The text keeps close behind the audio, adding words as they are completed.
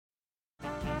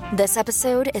This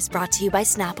episode is brought to you by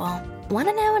Snapple. Want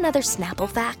to know another Snapple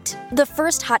fact? The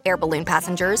first hot air balloon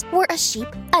passengers were a sheep,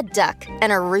 a duck,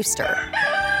 and a rooster.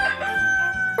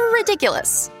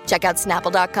 Ridiculous. Check out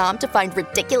Snapple.com to find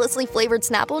ridiculously flavored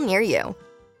Snapple near you.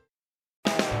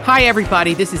 Hi,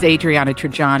 everybody. This is Adriana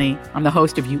Trajani. I'm the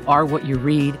host of You Are What You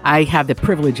Read. I have the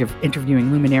privilege of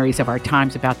interviewing luminaries of our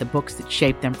times about the books that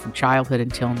shaped them from childhood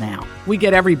until now. We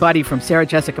get everybody from Sarah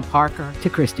Jessica Parker to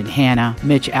Kristen Hanna,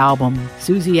 Mitch Albom,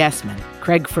 Susie Essman,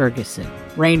 Craig Ferguson,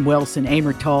 Rainn Wilson,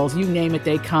 Amor Tolls, you name it,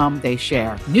 they come, they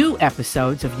share. New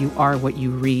episodes of You Are What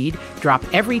You Read drop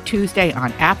every Tuesday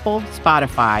on Apple,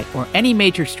 Spotify, or any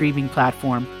major streaming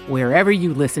platform wherever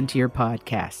you listen to your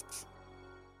podcasts.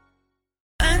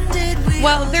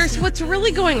 Well, there's what's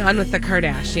really going on with the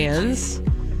Kardashians,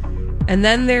 and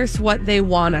then there's what they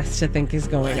want us to think is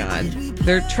going on.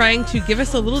 They're trying to give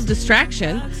us a little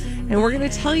distraction, and we're going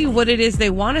to tell you what it is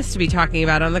they want us to be talking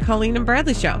about on the Colleen and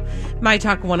Bradley Show. My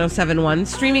Talk 1071,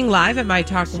 streaming live at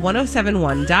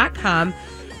mytalk1071.com.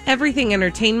 Everything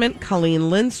Entertainment, Colleen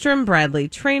Lindstrom, Bradley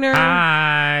Traynor.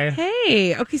 Hi.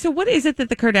 Hey. Okay, so what is it that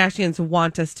the Kardashians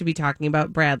want us to be talking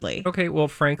about, Bradley? Okay, well,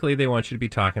 frankly, they want you to be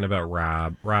talking about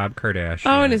Rob Kardashian.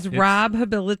 Oh, and his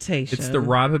Rob-habilitation. It's the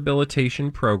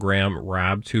Rob-habilitation program,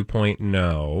 Rob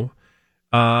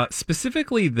 2.0.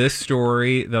 Specifically, this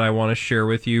story that I want to share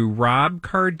with you, Rob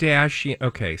Kardashian.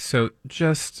 Okay, so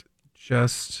just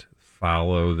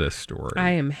follow this story.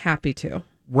 I am happy to.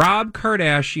 Rob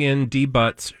Kardashian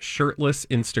debuts shirtless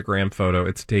Instagram photo.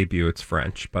 It's debut. It's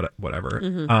French, but whatever.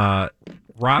 Rob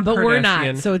But Kardashian we're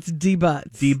not, so it's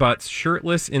debuts. Debuts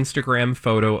shirtless Instagram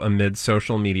photo amid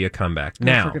social media comeback. Oh,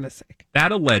 Now, for goodness sake.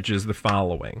 that alleges the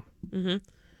following.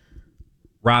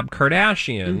 Rob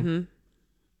Kardashian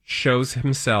shows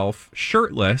himself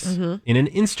shirtless in an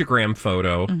Instagram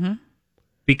photo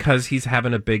because he's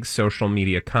having a big social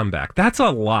media comeback. That's a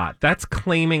lot. That's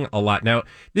claiming a lot. Now,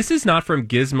 this is not from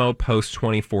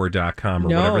GizmoPost24.com or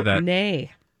whatever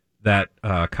that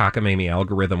cockamamie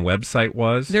algorithm website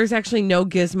was. There's actually no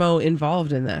Gizmo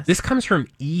involved in this. This comes from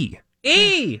E!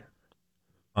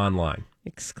 Online.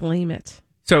 Exclaim it.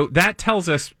 So that tells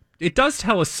us, it does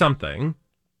tell us something.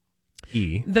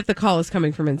 E! That the call is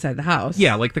coming from inside the house.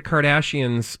 Yeah, like the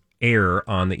Kardashians air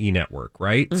on the E! Network,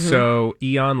 right? So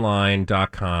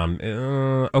eonline.com.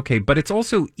 Okay, but it's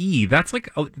also E! That's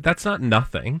not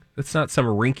nothing. That's not some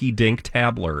rinky-dink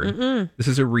tabloid. This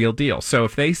is a real deal. So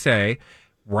if they say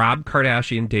Rob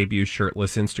Kardashian debuts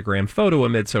shirtless Instagram photo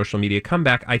amid social media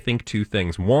comeback, I think two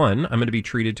things. One, I'm going to be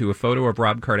treated to a photo of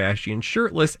Rob Kardashian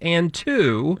shirtless, and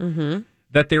two,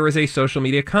 that there is a social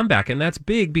media comeback. And that's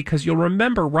big because you'll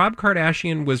remember Rob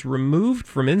Kardashian was removed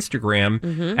from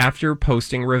Instagram after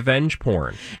posting revenge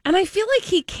porn. And I feel like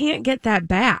he can't get that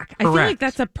back. I feel like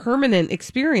that's a permanent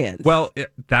experience. Well,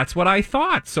 that's what I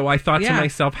thought. So I thought to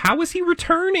myself, how is he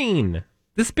returning?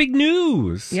 This big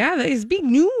news. Yeah, that is big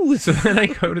news. So then I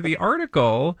go to the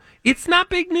article. It's not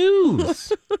big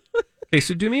news. Okay,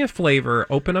 so do me a favor.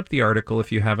 Open up the article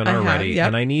if you haven't already.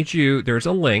 And I need you, there's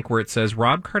a link where it says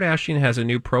Rob Kardashian has a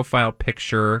new profile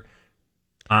picture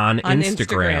on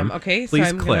Instagram. Okay, please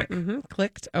so I'm click.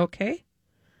 Clicked. Okay.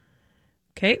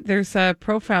 Okay, there's a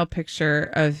profile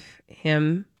picture of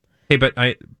him. Hey, but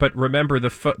remember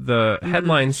the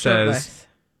headline says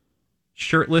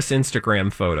shirtless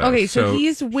Instagram photo. Okay, so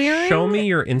he's wearing. Show me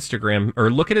your Instagram,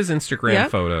 or look at his Instagram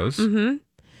photos.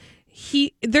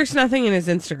 There's nothing in his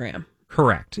Instagram.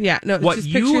 Correct. Yeah, no, it's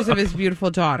just pictures of his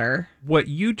beautiful daughter. What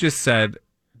you just said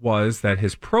was that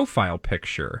his profile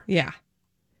picture. Yeah.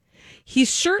 He's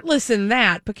shirtless in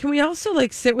that, but can we also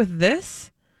sit with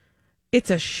this? It's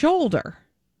a shoulder.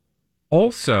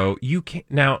 Also, you can't,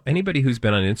 now anybody who's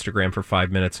been on Instagram for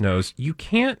 5 minutes knows you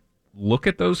can't look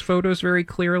at those photos very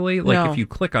clearly. If you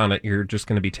click on it, you're just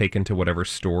going to be taken to whatever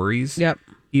stories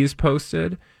he's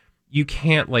posted. You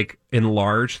can't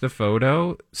enlarge the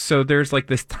photo. So there's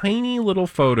this tiny little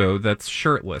photo that's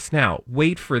shirtless. Now,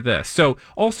 wait for this. So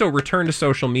also return to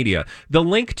social media. The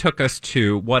link took us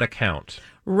to what account?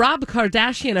 Rob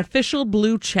Kardashian official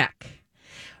blue check.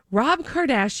 Rob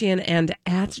Kardashian and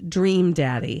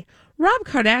 @DreamDaddy. Rob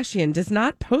Kardashian does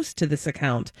not post to this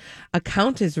account.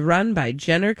 Account is run by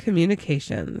Jenner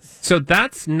Communications. So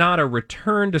that's not a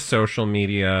return to social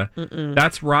media.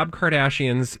 That's Rob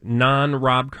Kardashian's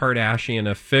non-Rob Kardashian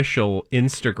official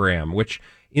Instagram, which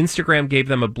Instagram gave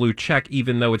them a blue check,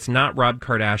 even though it's not Rob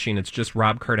Kardashian. It's just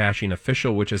Rob Kardashian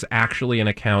official, which is actually an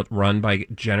account run by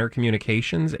Jenner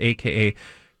Communications, a.k.a.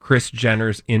 Kris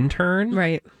Jenner's intern.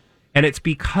 Right. And it's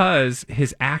because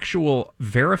his actual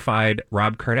verified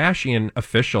Rob Kardashian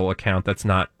official account, that's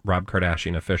not Rob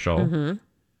Kardashian official,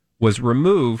 was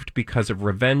removed because of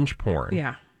revenge porn.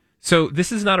 Yeah. So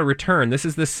this is not a return. This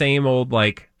is the same old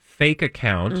like fake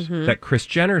account that Kris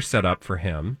Jenner set up for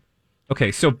him.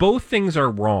 Okay, so both things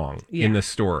are wrong in the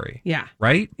story. Yeah.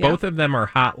 Right? Yeah. Both of them are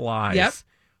hot lies. Yep.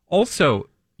 Also,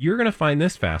 you're going to find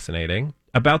this fascinating.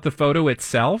 About the photo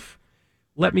itself,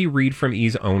 let me read from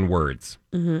E's own words.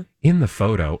 In the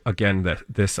photo, again,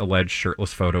 this alleged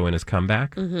shirtless photo in his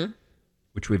comeback,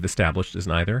 which we've established is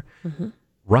neither,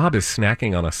 Rob is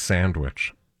snacking on a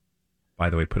sandwich. By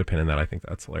the way, put a pin in that. I think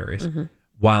that's hilarious.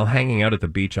 While hanging out at the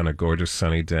beach on a gorgeous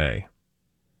sunny day.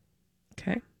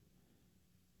 Okay.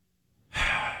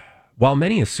 While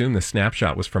many assume the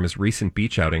snapshot was from his recent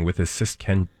beach outing with his sis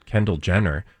Kendall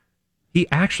Jenner, he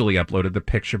actually uploaded the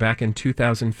picture back in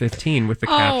 2015 with the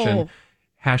caption,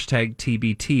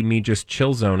 #TBT, me just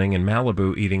chill zoning in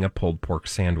Malibu eating a pulled pork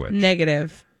sandwich.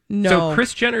 Negative. No. So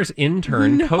Kris Jenner's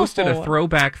intern posted a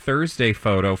throwback Thursday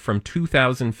photo from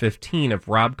 2015 of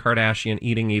Rob Kardashian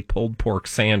eating a pulled pork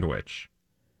sandwich.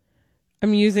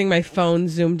 I'm using my phone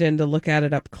zoomed in to look at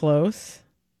it up close.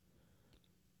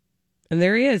 And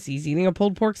there he is. He's eating a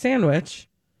pulled pork sandwich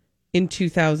in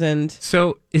 2000.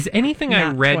 So is anything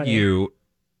I read 20. you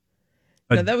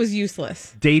No, that was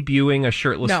useless. debuting a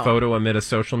shirtless photo amid a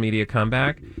social media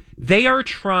comeback? They are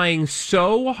trying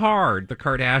so hard, the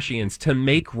Kardashians, to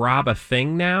make Rob a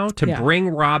thing now, to bring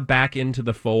Rob back into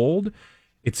the fold.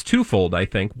 It's twofold, I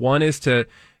think. One is to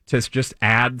just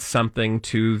add something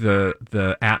to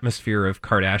the atmosphere of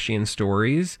Kardashian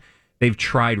stories. They've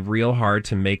tried real hard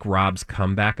to make Rob's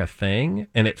comeback a thing,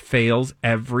 and it fails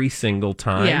every single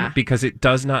time because it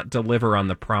does not deliver on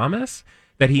the promise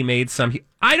that he made some...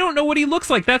 I don't know what he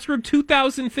looks like. That's from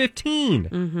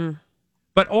 2015.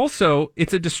 But also,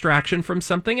 it's a distraction from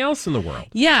something else in the world.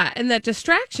 Yeah, and that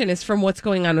distraction is from what's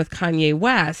going on with Kanye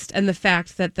West and the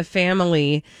fact that the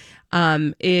family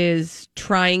is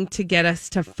trying to get us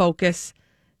to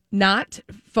not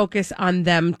focus on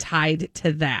them tied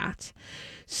to that.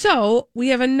 So we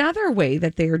have another way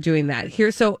that they are doing that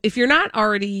here. So if you're not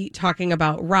already talking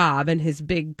about Rob and his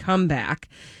big comeback,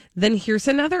 then here's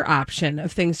another option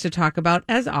of things to talk about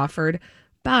as offered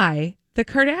by the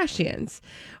Kardashians.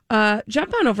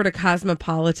 Jump on over to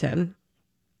Cosmopolitan,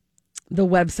 the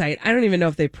website. I don't even know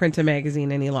if they print a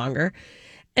magazine any longer.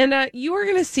 And you are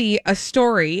going to see a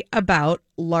story about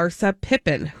Larsa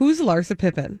Pippen. Who's Larsa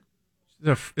Pippen?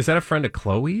 Is that a friend of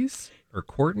Khloe's or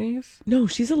Kourtney's? No,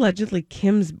 she's allegedly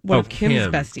Kim's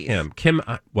besties.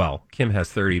 Kim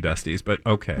has 30 besties, but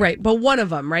okay. Right, but one of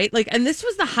them, right? Like, and this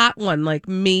was the hot one, like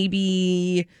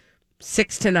maybe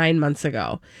 6 to 9 months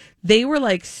ago. They were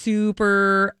like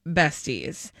super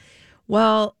besties.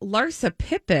 Well, Larsa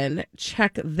Pippen,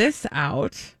 check this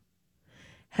out,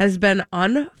 has been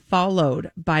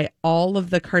unfollowed by all of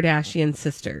the Kardashian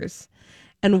sisters.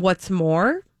 And what's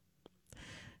more,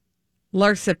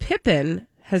 Larsa Pippen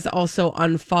has also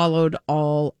unfollowed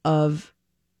all of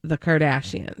the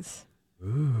Kardashians.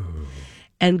 Ooh.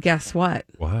 And guess what?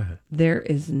 What? There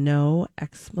is no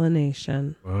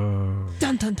explanation. Oh.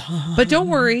 Dun, dun, dun. But don't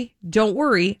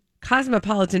worry.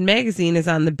 Cosmopolitan magazine is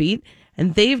on the beat,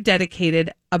 and they've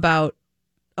dedicated about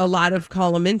a lot of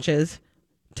column inches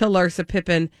to Larsa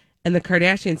Pippen and the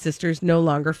Kardashian sisters no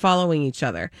longer following each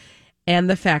other, and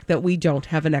the fact that we don't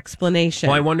have an explanation.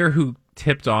 Well, I wonder who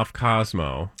tipped off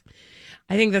Cosmo.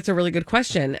 I think that's a really good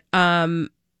question.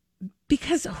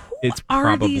 Because it's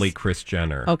probably Kris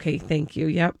Jenner. Okay, thank you.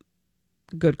 Yep.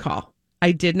 Good call.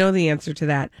 I did know the answer to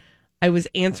that. I was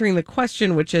answering the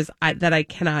question, which is that I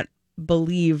cannot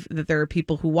believe that there are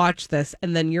people who watch this.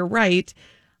 And then you're right.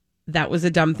 That was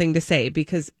a dumb thing to say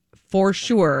because for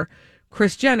sure,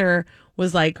 Kris Jenner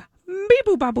was like, beep,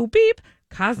 boop, bop, boop, beep.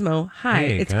 Cosmo, hi,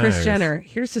 it's guys. Kris Jenner.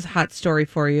 Here's this hot story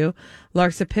for you.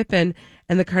 Larsa Pippen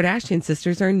and the Kardashian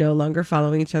sisters are no longer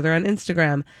following each other on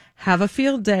Instagram. Have a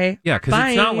field day. Yeah, because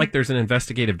it's not like there's an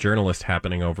investigative journalist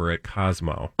happening over at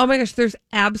Cosmo. Oh my gosh, there's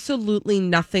absolutely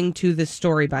nothing to this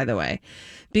story, by the way,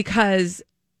 because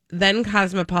then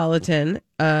Cosmopolitan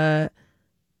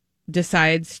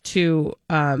decides to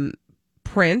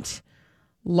print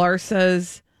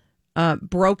Larsa's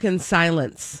Broken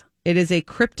Silence. It is a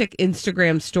cryptic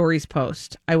Instagram stories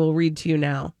post. I will read to you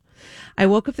now. I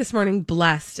woke up this morning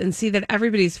blessed and see that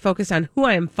everybody's focused on who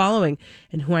I am following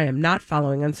and who I am not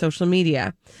following on social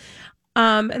media.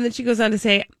 And then she goes on to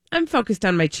say, I'm focused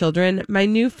on my children, my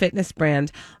new fitness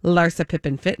brand, Larsa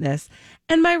Pippen Fitness,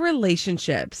 and my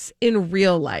relationships in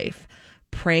real life.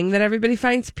 Praying that everybody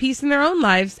finds peace in their own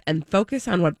lives and focus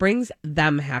on what brings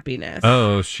them happiness.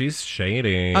 Oh, she's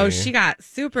shady. Oh, she got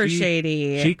super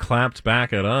shady. She clapped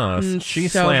back at us. She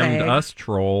slammed us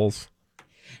trolls.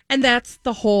 And that's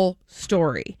the whole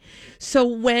story. So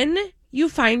when you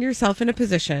find yourself in a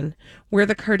position where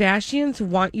the Kardashians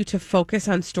want you to focus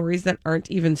on stories that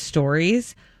aren't even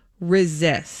stories,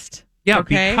 resist. Yeah,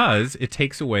 okay? Because it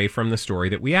takes away from the story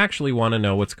that we actually want to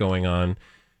know what's going on.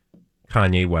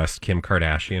 Kanye West, Kim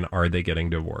Kardashian, are they getting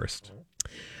divorced?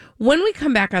 When we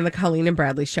come back on the Colleen and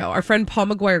Bradley show, our friend Paul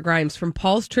McGuire Grimes from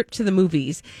Paul's Trip to the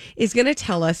Movies is going to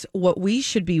tell us what we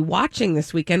should be watching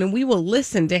this weekend, and we will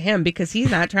listen to him because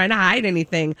he's not trying to hide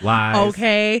anything. Lies.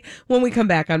 Okay? When we come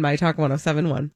back on My Talk 1071.